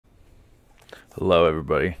Hello,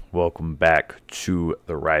 everybody. Welcome back to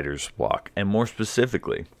the Writer's Block. And more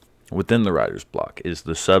specifically, within the Writer's Block is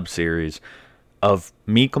the sub-series of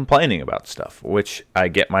me complaining about stuff, which I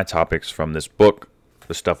get my topics from this book,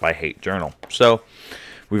 The Stuff I Hate Journal. So,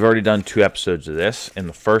 we've already done 2 episodes of this. In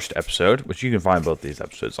the first episode, which you can find both these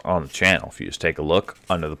episodes on the channel if you just take a look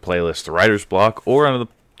under the playlist The Writer's Block or under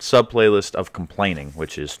the sub-playlist of complaining,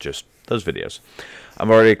 which is just those videos. I've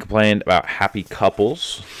already complained about happy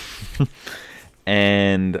couples.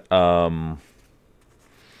 And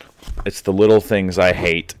it's the little things I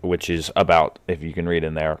hate, which is about, if you can read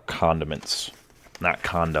in there, condiments. Not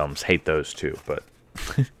condoms. Hate those too, but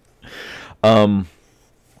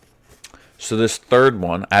so this third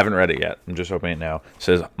one, I haven't read it yet. I'm just opening it now. It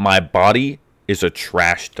says, "My body is a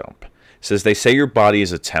trash dump." It says, "They say your body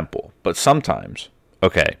is a temple, but sometimes,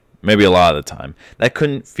 okay, maybe a lot of the time, that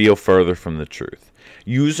couldn't feel further from the truth.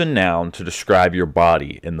 Use a noun to describe your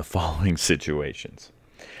body in the following situations.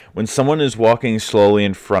 When someone is walking slowly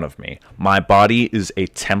in front of me, my body is a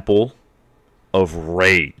temple of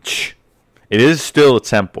rage." It is still a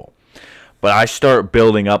temple, but I start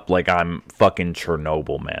building up like I'm fucking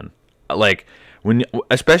Chernobyl, man. Like,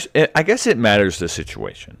 especially, I guess it matters the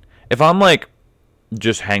situation. If I'm like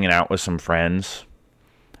just hanging out with some friends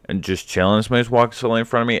and just chilling, somebody's walking slowly in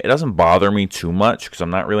front of me, it doesn't bother me too much because I'm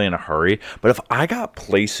not really in a hurry. But if I got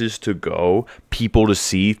places to go, people to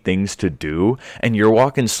see, things to do, and you're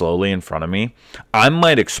walking slowly in front of me, I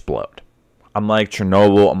might explode. I'm like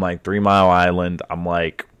Chernobyl. I'm like 3 Mile Island. I'm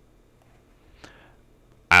like,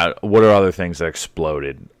 what are other things that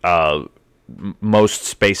exploded?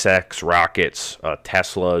 Most SpaceX rockets,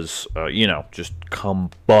 Teslas, just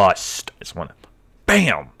combust. It's one,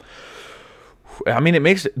 bam. I mean, it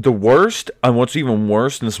makes it the worst. And what's even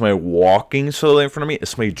worse than somebody walking slowly in front of me is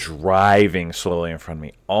somebody driving slowly in front of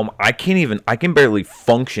me. I can barely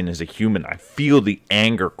function as a human. I feel the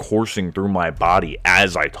anger coursing through my body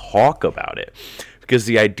as I talk about it. Because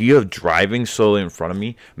the idea of driving slowly in front of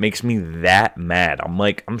me makes me that mad.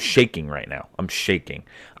 I'm shaking right now. I'm shaking.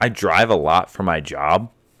 I drive a lot for my job.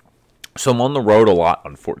 So I'm on the road a lot,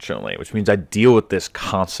 unfortunately, which means I deal with this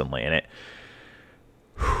constantly. And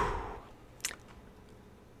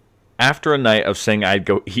after a night of saying I'd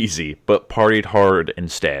go easy, but partied hard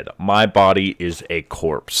instead, my body is a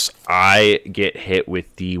corpse. I get hit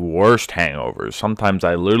with the worst hangovers. Sometimes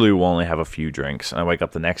I literally will only have a few drinks, and I wake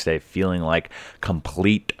up the next day feeling like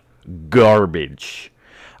complete garbage.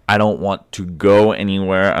 I don't want to go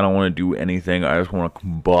anywhere. I don't want to do anything. I just want to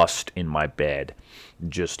combust in my bed.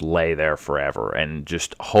 Just lay there forever and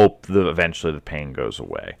just hope that eventually the pain goes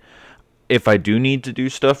away. If I do need to do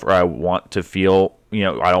stuff or I want to feel,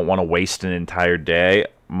 I don't want to waste an entire day,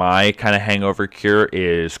 my kind of hangover cure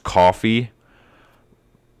is coffee,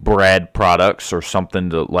 bread products, or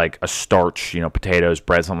something to like a starch, potatoes,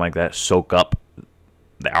 bread, something like that, soak up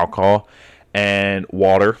the alcohol, and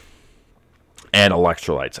water and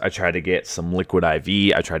electrolytes. I try to get some liquid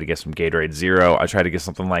IV. I try to get some Gatorade Zero. I try to get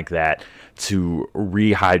something like that to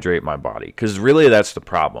rehydrate my body. Because really that's the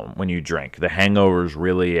problem when you drink. The hangover is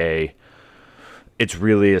really a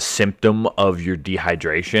symptom of your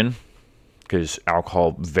dehydration, because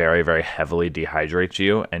alcohol very, very heavily dehydrates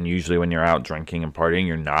you. And usually when you're out drinking and partying,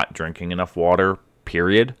 you're not drinking enough water,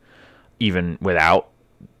 period, even without,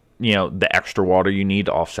 the extra water you need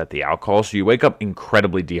to offset the alcohol. So you wake up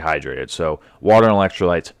incredibly dehydrated. So water and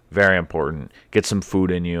electrolytes, very important. Get some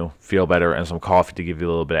food in you, feel better, and some coffee to give you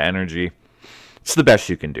a little bit of energy. It's the best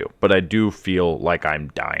you can do. But I do feel like I'm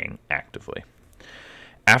dying actively.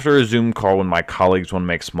 After a Zoom call when my colleagues want to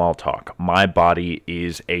make small talk, my body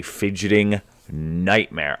is a fidgeting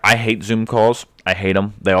nightmare. I hate Zoom calls. I hate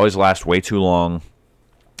them. They always last way too long.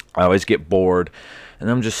 I always get bored. And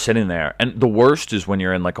I'm just sitting there. And the worst is when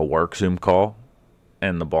you're in like a work Zoom call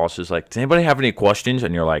and the boss is like, "Does anybody have any questions?"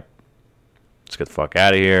 And you're like, "Let's get the fuck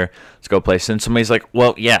out of here. Let's go play." And somebody's like,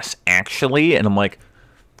 "Well, yes, actually." And I'm like,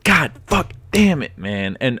 God, fuck, damn it,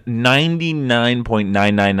 man. And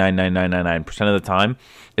 99.9999999% of the time,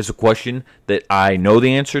 it's a question that I know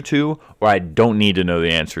the answer to or I don't need to know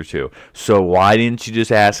the answer to. So why didn't you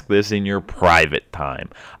just ask this in your private time?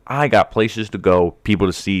 I got places to go, people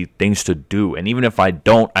to see, things to do. And even if I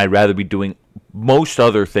don't, I'd rather be doing most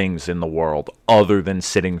other things in the world other than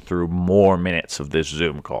sitting through more minutes of this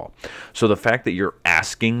Zoom call. So the fact that you're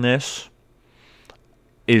asking this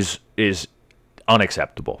is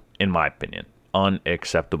unacceptable, in my opinion.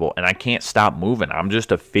 Unacceptable. And I can't stop moving. I'm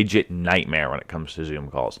just a fidget nightmare when it comes to Zoom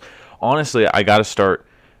calls. Honestly, I got to start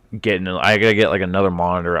I gotta get like another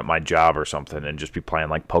monitor at my job or something and just be playing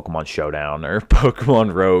like Pokemon Showdown or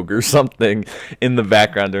Pokemon Rogue or something in the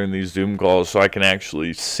background during these Zoom calls so I can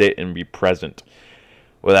actually sit and be present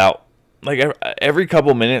without, like, every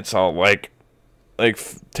couple minutes I'll like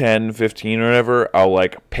 10, 15 or whatever, I'll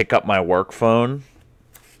like pick up my work phone.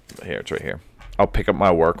 Here, it's right here. I'll pick up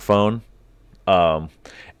my work phone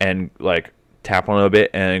and like tap on it a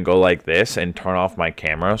bit and go like this and turn off my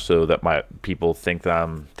camera so that my people think that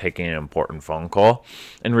I'm taking an important phone call.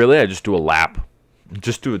 And really, I just do a lap.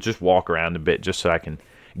 Just walk around a bit just so I can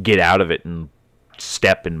get out of it and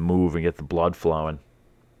step and move and get the blood flowing.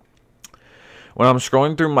 When I'm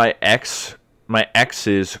scrolling through my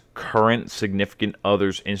ex's current significant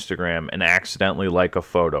other's Instagram and accidentally like a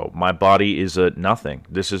photo, my body is a nothing.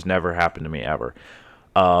 This has never happened to me ever.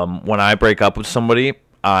 When I break up with somebody,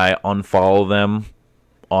 I unfollow them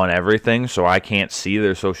on everything so I can't see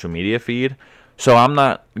their social media feed. So I'm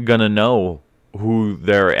not going to know who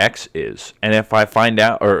their ex is. And if I find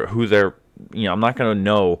out, or who their, I'm not going to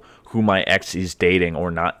know who my ex is dating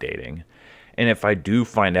or not dating. And if I do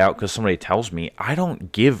find out because somebody tells me, I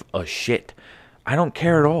don't give a shit. I don't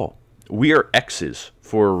care at all. We are exes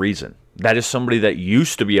for a reason. That is somebody that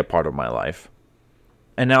used to be a part of my life,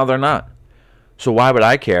 and now they're not. So why would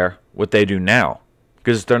I care what they do now?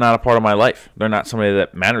 Because they're not a part of my life. They're not somebody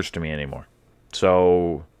that matters to me anymore.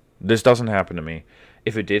 So this doesn't happen to me.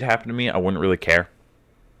 If it did happen to me, I wouldn't really care.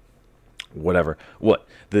 Whatever. What?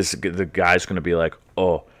 The guy's going to be like,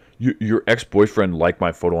 oh, your ex-boyfriend liked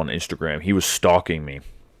my photo on Instagram. He was stalking me.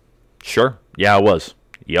 Sure. Yeah, I was.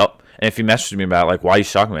 Yup. And if he messaged me about, like, why are you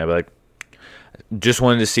stalking me? I'd be like, just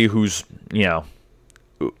wanted to see who's,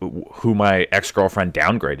 who my ex-girlfriend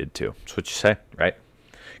downgraded to. That's what you say, right?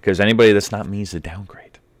 Because anybody that's not me is a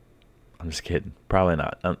downgrade. I'm just kidding. Probably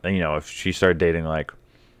not. If she started dating, like,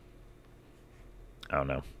 I don't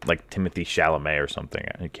know, like Timothy Chalamet or something,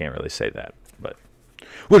 I can't really say that. But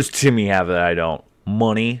what does Timmy have that I don't?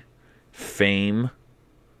 Money, fame.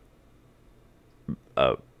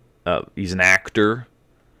 He's an actor.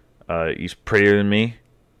 He's prettier than me.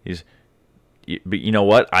 But you know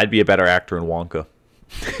what? I'd be a better actor in Wonka.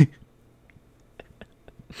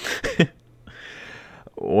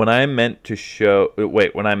 When I meant to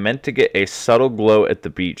get a subtle glow at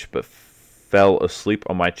the beach, but fell asleep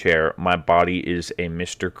on my chair, my body is a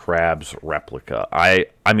Mr. Krabs replica. I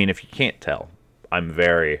mean, if you can't tell, I'm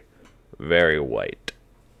very, very white.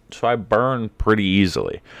 So I burn pretty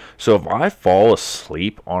easily. So if I fall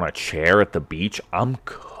asleep on a chair at the beach, I'm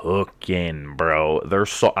cooking, bro.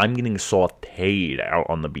 I'm getting sauteed out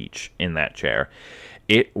on the beach in that chair.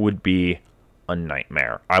 It would be a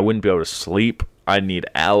nightmare. I wouldn't be able to sleep. I'd need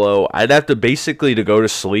aloe. I'd have to, basically, to go to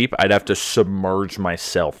sleep, I'd have to submerge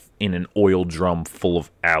myself in an oil drum full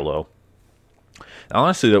of aloe.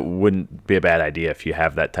 Honestly, that wouldn't be a bad idea if you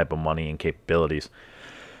have that type of money and capabilities.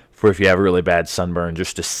 For if you have a really bad sunburn,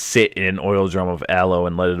 just to sit in an oil drum of aloe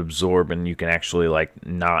and let it absorb, and you can actually, like,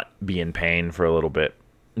 not be in pain for a little bit.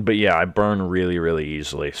 But yeah, I burn really, really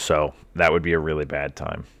easily, so that would be a really bad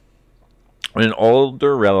time. When an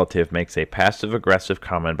older relative makes a passive-aggressive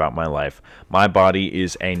comment about my life, my body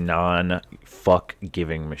is a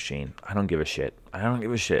non-fuck-giving machine. I don't give a shit. I don't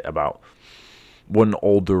give a shit about what an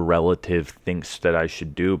older relative thinks that I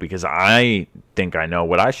should do, because I think I know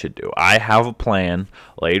what I should do. I have a plan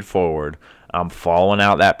laid forward. I'm following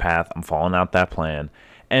out that path. I'm following out that plan.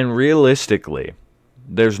 And realistically,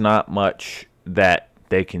 there's not much that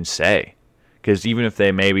they can say. Because even if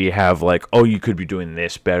they maybe have, like, oh, you could be doing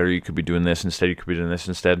this better, you could be doing this instead, you could be doing this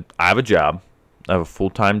instead. I have a job. I have a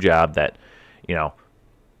full-time job that,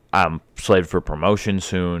 I'm slated for promotion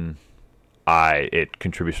soon. It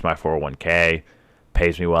contributes to my 401k,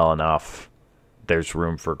 pays me well enough. There's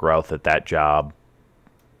room for growth at that job.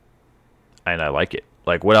 And I like it.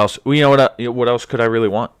 Like, what else? What else could I really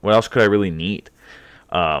want? What else could I really need?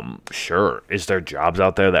 Sure. Is there jobs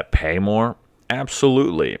out there that pay more?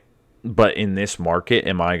 Absolutely. But in this market,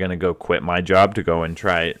 am I going to go quit my job to go and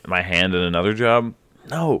try my hand at another job?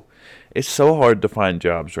 No. It's so hard to find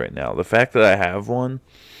jobs right now. The fact that I have one,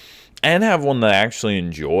 and have one that I actually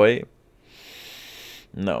enjoy,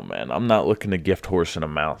 no, man. I'm not looking to gift horse in a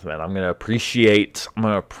mouth, man. I'm going to appreciate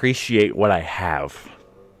what I have.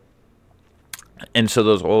 And so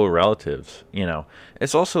those old relatives,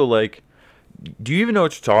 it's also like, do you even know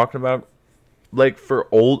what you're talking about? Like, for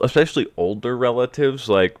especially older relatives,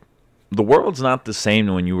 like, the world's not the same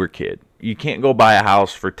when you were a kid. You can't go buy a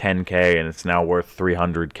house for $10K and it's now worth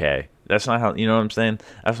 $300K. That's not how, you know what I'm saying?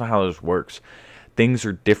 That's not how this works. Things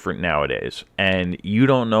are different nowadays, and you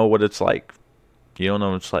don't know what it's like. You don't know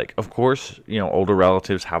what it's like. Of course, older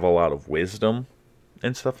relatives have a lot of wisdom,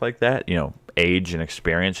 and stuff like that. You know, age and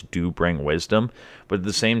experience do bring wisdom, but at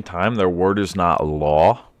the same time, their word is not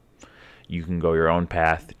law. You can go your own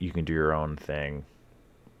path. You can do your own thing.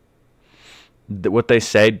 What they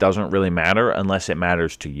say doesn't really matter unless it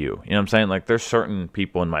matters to you. You know what I'm saying? Like, there's certain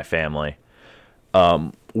people in my family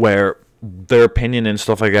where their opinion and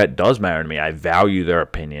stuff like that does matter to me. I value their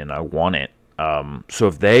opinion. I want it. So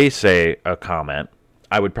if they say a comment,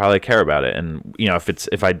 I would probably care about it. And, you know,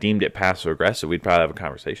 if I deemed it passive aggressive, we'd probably have a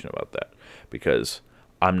conversation about that, because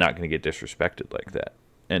I'm not going to get disrespected like that.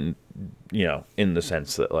 And, you know, in the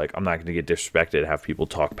sense that, like, I'm not going to get disrespected, have people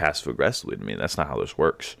talk passive aggressively to me. That's not how this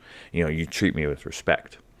works. You know, you treat me with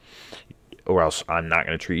respect, or else I'm not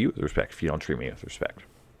going to treat you with respect if you don't treat me with respect.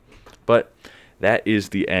 But that is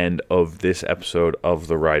the end of this episode of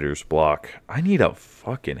the Writer's Block. I need a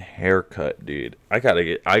fucking haircut, dude. I gotta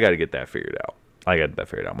get that figured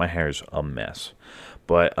out. My hair's a mess.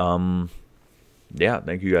 But yeah,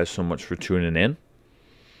 thank you guys so much for tuning in.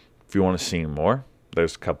 If you want to see more,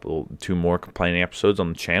 there's two more complaining episodes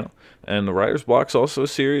on the channel. And the Writer's Block's also a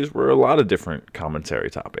series where a lot of different commentary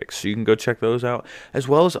topics. So you can go check those out, as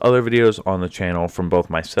well as other videos on the channel from both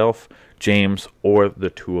myself, James, or the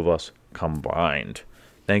two of us combined.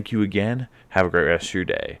 Thank you again. Have a great rest of your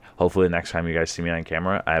day. Hopefully the next time you guys see me on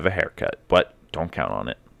camera, I have a haircut, but don't count on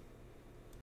it.